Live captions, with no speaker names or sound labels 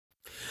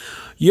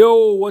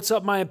Yo, what's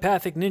up, my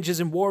empathic ninjas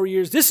and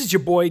warriors? This is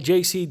your boy,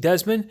 JC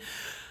Dezmen.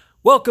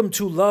 Welcome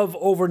to Love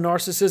Over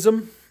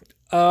Narcissism.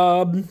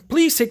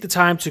 Please take the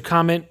time to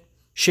comment,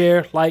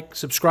 share, like,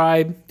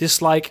 subscribe,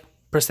 dislike.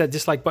 Press that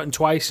dislike button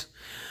twice.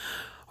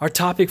 Our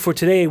topic for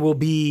today will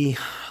be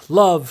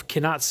love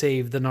cannot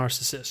save the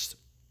narcissist.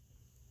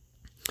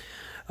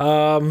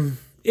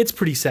 It's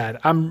pretty sad.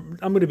 I'm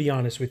going to be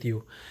honest with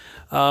you.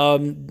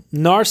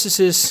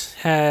 Narcissists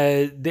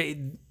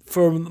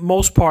for the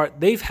most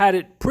part, they've had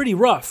it pretty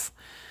rough.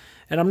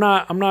 And I'm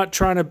not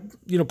trying to,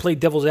 play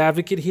devil's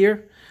advocate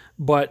here,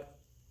 but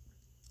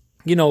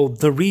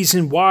the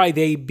reason why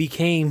they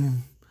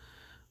became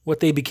what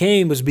they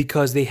became was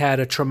because they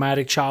had a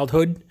traumatic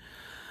childhood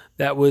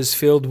that was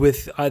filled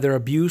with either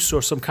abuse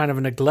or some kind of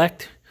a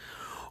neglect,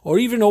 or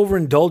even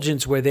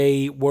overindulgence where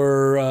they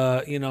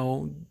were,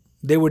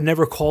 they were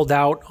never called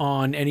out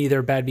on any of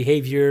their bad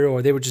behavior,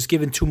 or they were just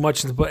given too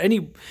much. But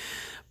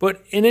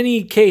in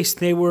any case,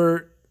 they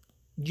were,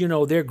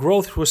 their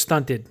growth was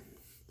stunted.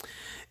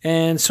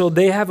 And so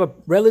they have a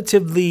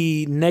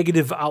relatively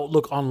negative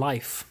outlook on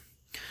life.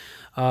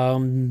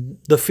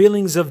 The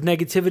feelings of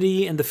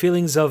negativity and the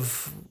feelings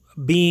of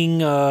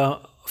being,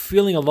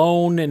 feeling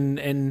alone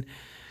and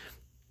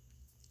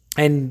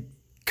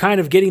kind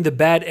of getting the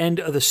bad end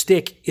of the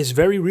stick is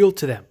very real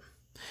to them.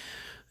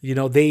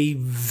 They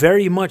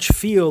very much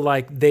feel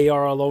like they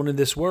are alone in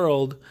this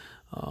world.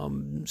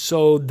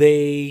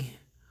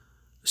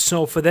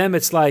 So for them,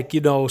 it's like,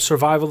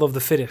 survival of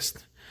the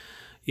fittest.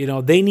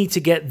 They need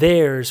to get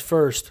theirs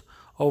first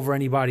over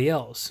anybody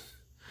else.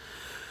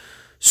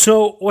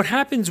 So what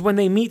happens when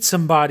they meet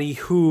somebody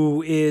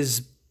who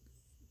is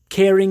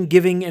caring,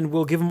 giving, and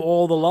will give them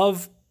all the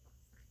love?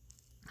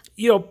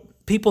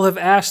 People have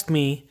asked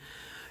me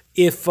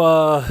if,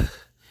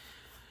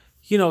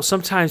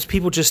 sometimes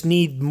people just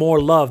need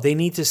more love. They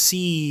need to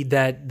see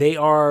that they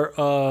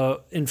are,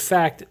 in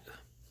fact,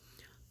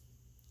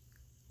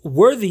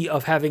 worthy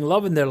of having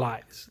love in their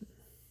lives.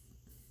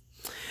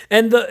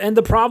 And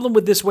the problem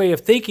with this way of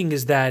thinking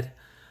is that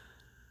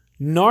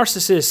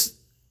narcissists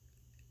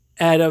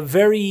at a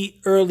very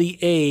early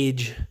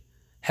age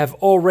have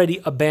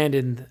already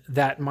abandoned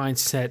that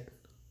mindset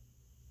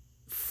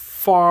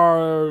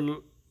far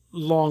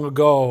long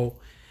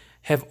ago,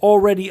 have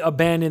already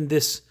abandoned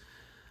this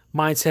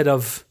mindset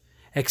of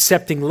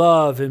accepting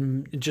love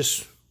and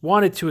just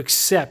wanted to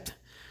accept,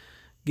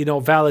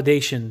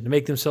 validation to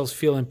make themselves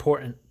feel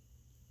important.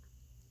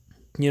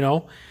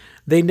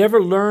 They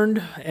never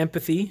learned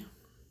empathy,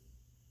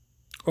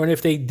 or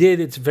if they did,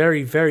 it's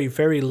very, very,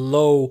 very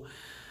low,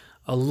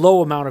 a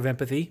low amount of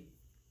empathy.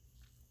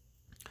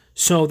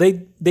 So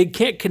they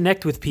can't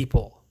connect with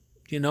people,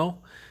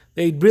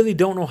 They really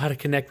don't know how to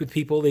connect with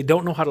people. They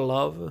don't know how to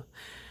love,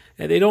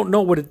 and they don't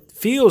know what it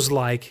feels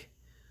like,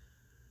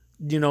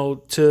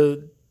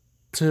 to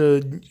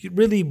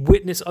really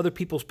witness other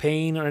people's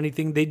pain or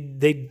anything.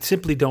 They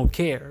simply don't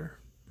care.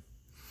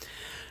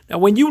 Now,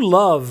 when you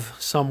love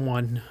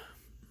someone,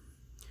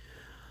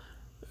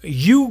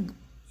 you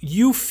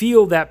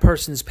feel that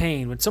person's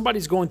pain. When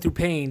somebody's going through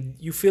pain,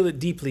 you feel it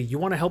deeply. You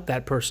want to help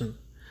that person.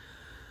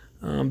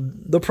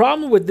 The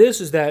problem with this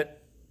is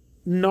that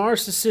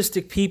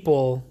narcissistic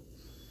people,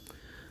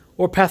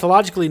 or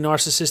pathologically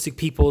narcissistic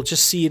people,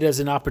 just see it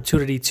as an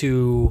opportunity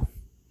to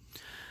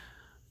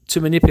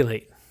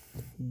manipulate.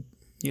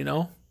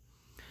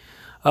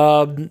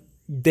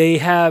 They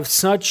have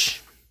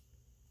such...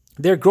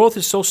 Their growth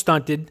is so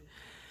stunted,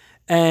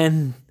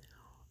 and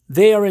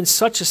they are in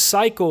such a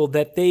cycle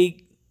that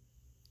they,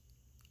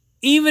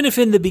 even if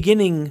in the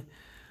beginning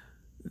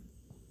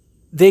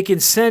they can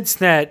sense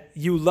that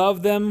you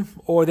love them,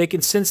 or they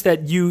can sense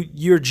that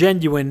you're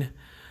genuine,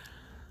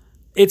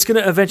 it's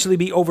going to eventually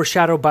be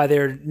overshadowed by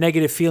their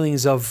negative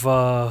feelings of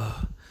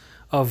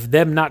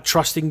them not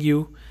trusting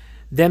you,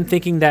 them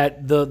thinking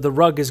that the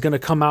rug is going to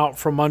come out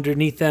from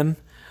underneath them.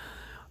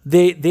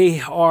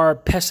 They are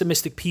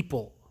pessimistic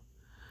people.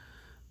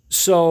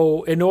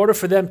 So in order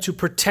for them to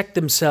protect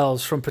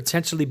themselves from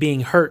potentially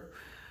being hurt,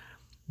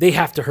 they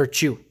have to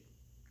hurt you.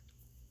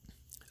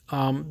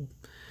 And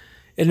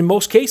in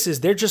most cases,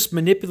 they're just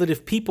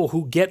manipulative people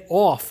who get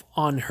off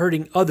on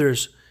hurting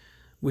others,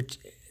 which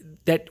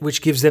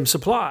gives them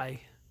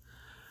supply.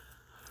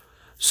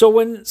 So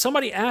when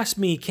somebody asks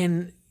me,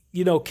 can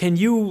you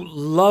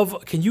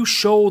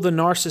show the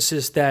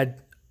narcissist that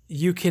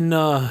you can,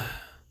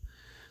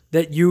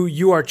 that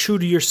you are true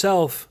to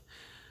yourself,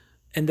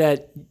 and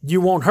that you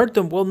won't hurt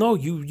them? Well, no,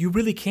 you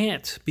really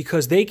can't,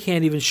 because they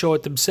can't even show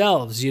it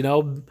themselves,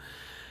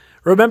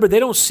 Remember, they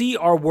don't see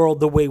our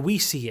world the way we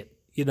see it.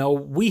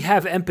 We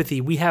have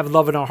empathy, we have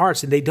love in our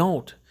hearts, and they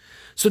don't.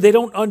 So they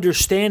don't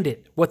understand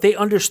it. What they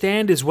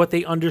understand is what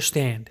they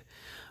understand.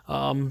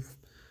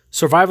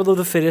 Survival of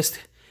the fittest,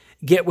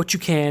 get what you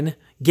can,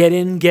 get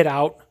in, get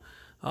out,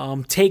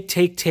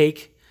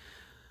 take.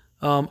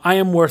 I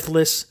am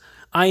worthless,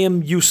 I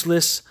am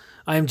useless,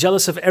 I am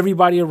jealous of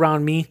everybody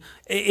around me.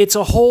 It's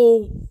a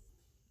whole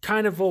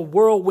kind of a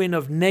whirlwind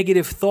of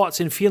negative thoughts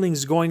and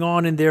feelings going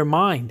on in their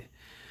mind.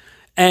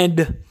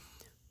 And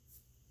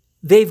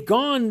they've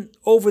gone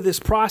over this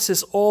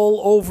process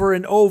all over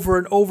and over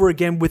and over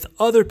again with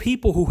other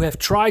people who have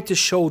tried to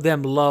show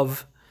them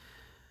love,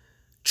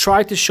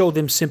 tried to show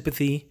them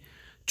sympathy,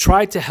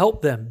 tried to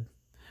help them.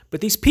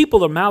 But these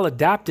people are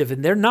maladaptive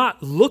and they're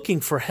not looking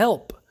for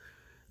help.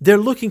 They're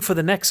looking for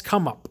the next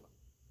come up.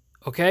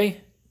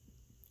 Okay?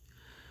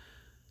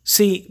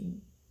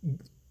 See,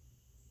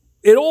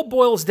 it all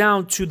boils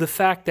down to the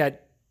fact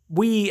that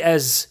we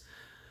as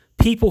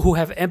people who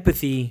have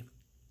empathy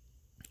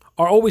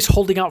are always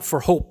holding out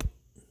for hope.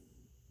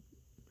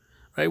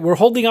 Right? We're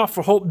holding out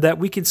for hope that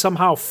we can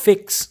somehow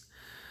fix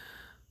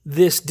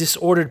this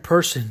disordered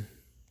person.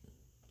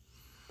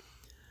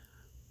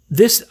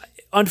 This,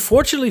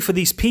 unfortunately for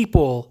these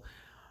people,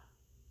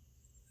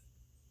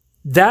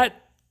 that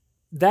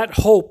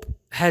hope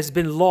has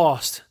been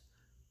lost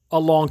a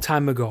long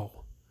time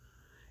ago.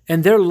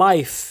 And their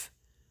life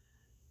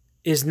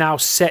is now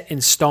set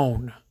in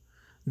stone.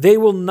 They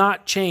will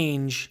not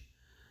change,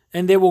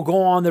 and they will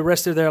go on the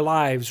rest of their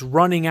lives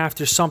running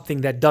after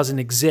something that doesn't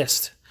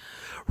exist.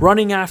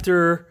 Running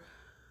after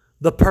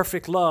the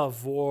perfect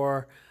love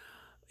or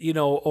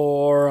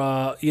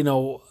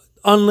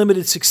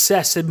unlimited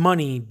success and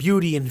money,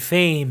 beauty and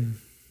fame.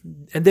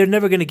 And they're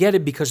never going to get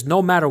it because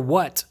no matter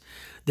what,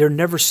 they're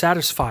never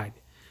satisfied.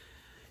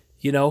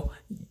 You know,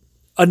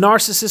 a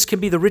narcissist can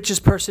be the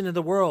richest person in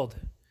the world.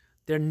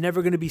 They're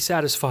never going to be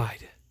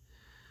satisfied.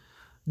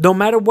 No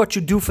matter what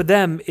you do for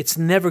them, it's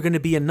never going to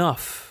be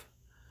enough.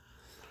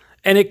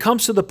 And it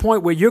comes to the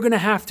point where you're going to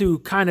have to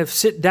kind of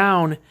sit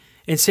down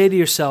and say to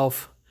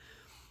yourself,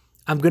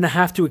 I'm going to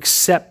have to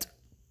accept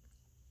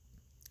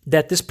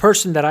that this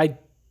person that I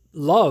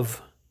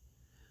love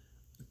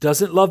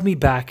doesn't love me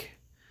back.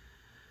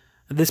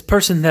 This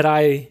person that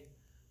I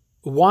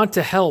want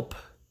to help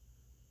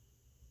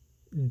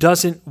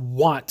doesn't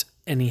want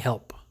any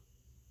help.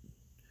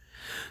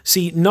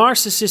 See,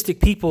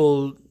 narcissistic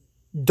people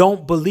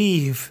don't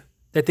believe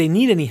that they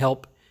need any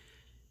help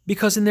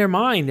because in their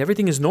mind,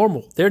 everything is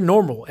normal. They're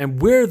normal,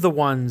 and we're the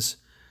ones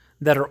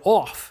that are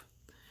off.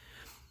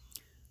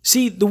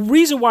 See, the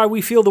reason why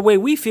we feel the way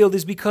we feel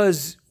is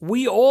because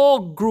we all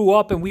grew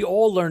up and we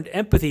all learned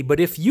empathy. But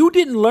if you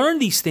didn't learn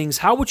these things,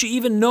 how would you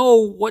even know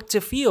what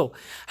to feel?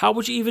 How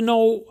would you even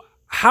know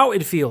how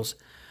it feels?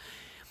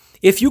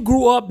 If you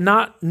grew up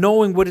not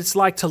knowing what it's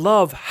like to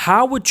love,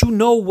 how would you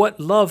know what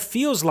love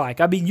feels like?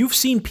 I mean, you've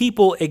seen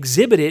people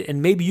exhibit it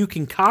and maybe you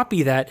can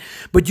copy that,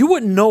 but you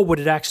wouldn't know what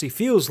it actually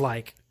feels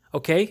like,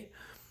 okay?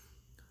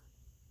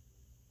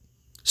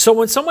 So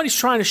when somebody's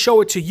trying to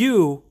show it to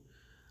you,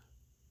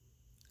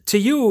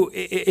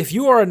 if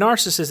you are a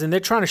narcissist and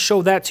they're trying to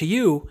show that to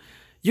you,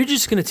 you're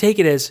just going to take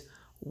it as,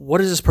 what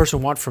does this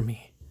person want from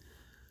me?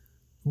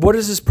 What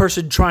is this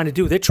person trying to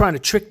do? They're trying to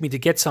trick me to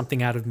get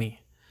something out of me.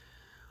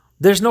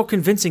 There's no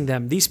convincing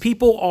them. These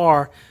people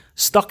are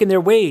stuck in their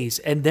ways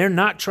and they're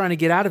not trying to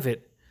get out of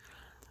it.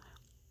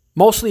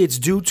 Mostly it's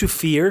due to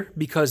fear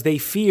because they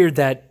fear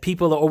that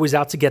people are always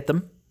out to get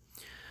them.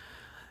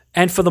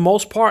 And for the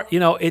most part,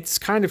 it's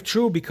kind of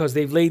true because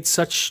they've laid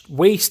such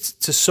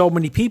waste to so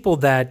many people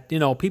that,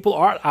 people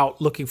are out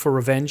looking for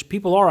revenge.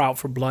 People are out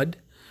for blood.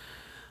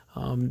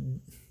 No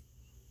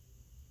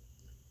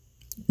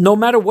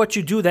matter what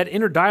you do, that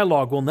inner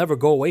dialogue will never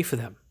go away for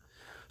them.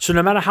 So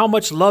no matter how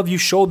much love you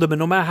show them and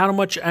no matter how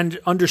much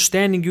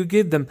understanding you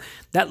give them,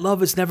 that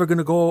love is never going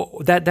to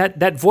go,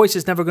 that voice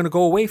is never going to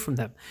go away from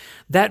them.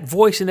 That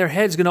voice in their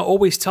head is going to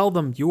always tell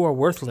them, you are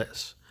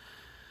worthless.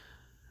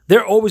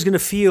 They're always going to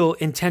feel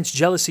intense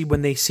jealousy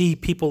when they see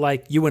people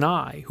like you and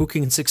I who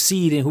can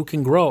succeed and who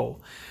can grow.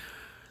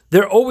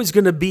 They're always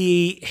going to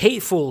be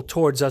hateful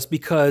towards us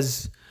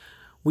because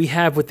we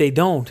have what they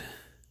don't.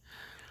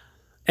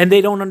 And they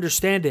don't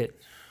understand it.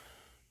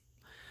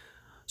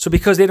 So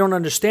because they don't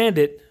understand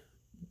it,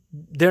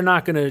 they're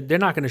not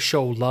gonna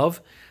show love.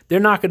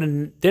 They're not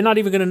even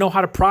gonna know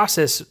how to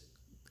process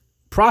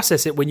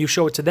it when you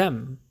show it to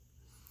them.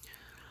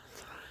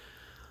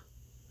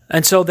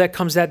 And so that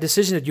comes that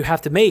decision that you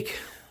have to make.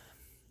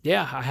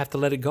 Yeah, I have to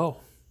let it go.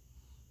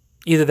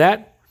 Either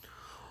that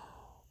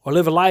or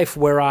live a life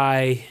where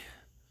I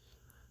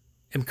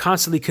am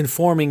constantly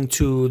conforming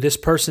to this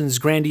person's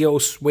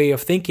grandiose way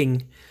of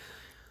thinking.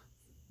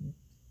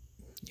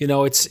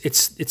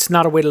 It's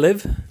not a way to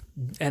live.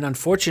 And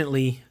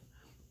unfortunately,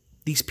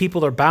 these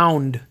people are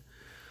bound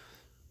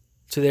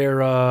to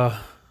their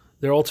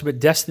ultimate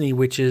destiny,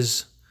 which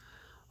is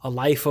a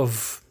life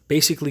of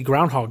basically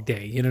Groundhog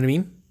Day. You know what I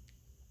mean?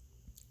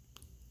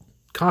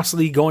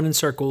 Constantly going in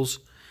circles,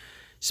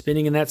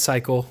 spinning in that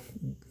cycle.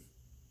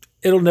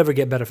 It'll never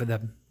get better for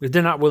them if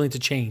they're not willing to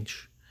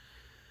change.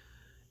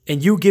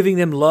 And you giving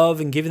them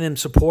love and giving them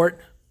support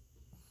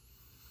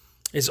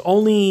is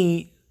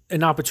only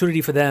an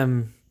opportunity for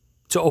them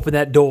to open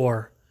that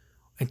door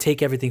and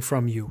take everything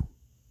from you.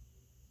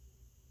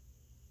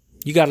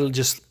 You got to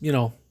just, you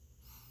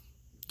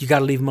got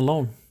to leave them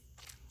alone.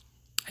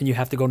 And you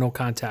have to go no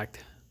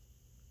contact.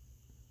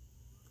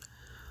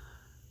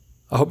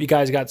 I hope you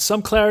guys got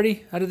some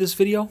clarity out of this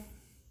video.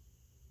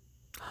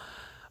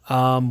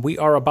 We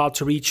are about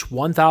to reach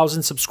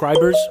 1,000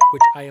 subscribers,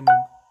 which I am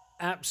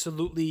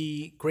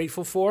absolutely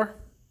grateful for.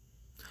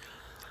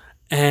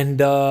 And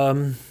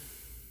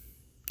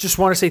just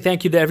want to say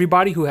thank you to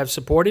everybody who have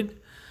supported.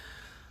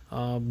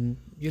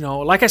 You know,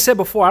 like I said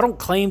before, I don't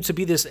claim to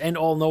be this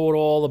end-all,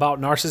 know-it-all about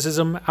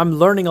narcissism. I'm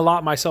learning a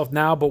lot myself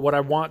now, but what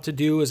I want to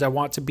do is I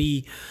want to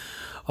be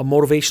a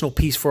motivational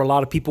piece for a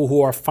lot of people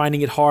who are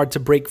finding it hard to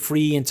break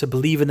free and to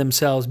believe in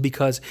themselves,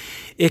 because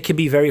it can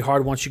be very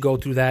hard once you go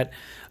through that.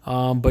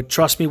 But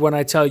trust me when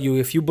I tell you,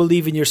 if you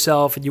believe in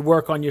yourself and you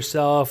work on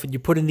yourself and you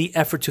put in the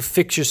effort to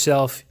fix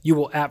yourself, you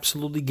will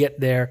absolutely get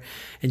there,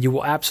 and you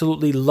will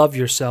absolutely love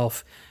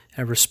yourself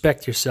and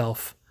respect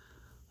yourself.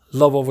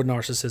 Love over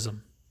narcissism.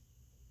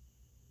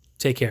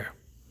 Take care.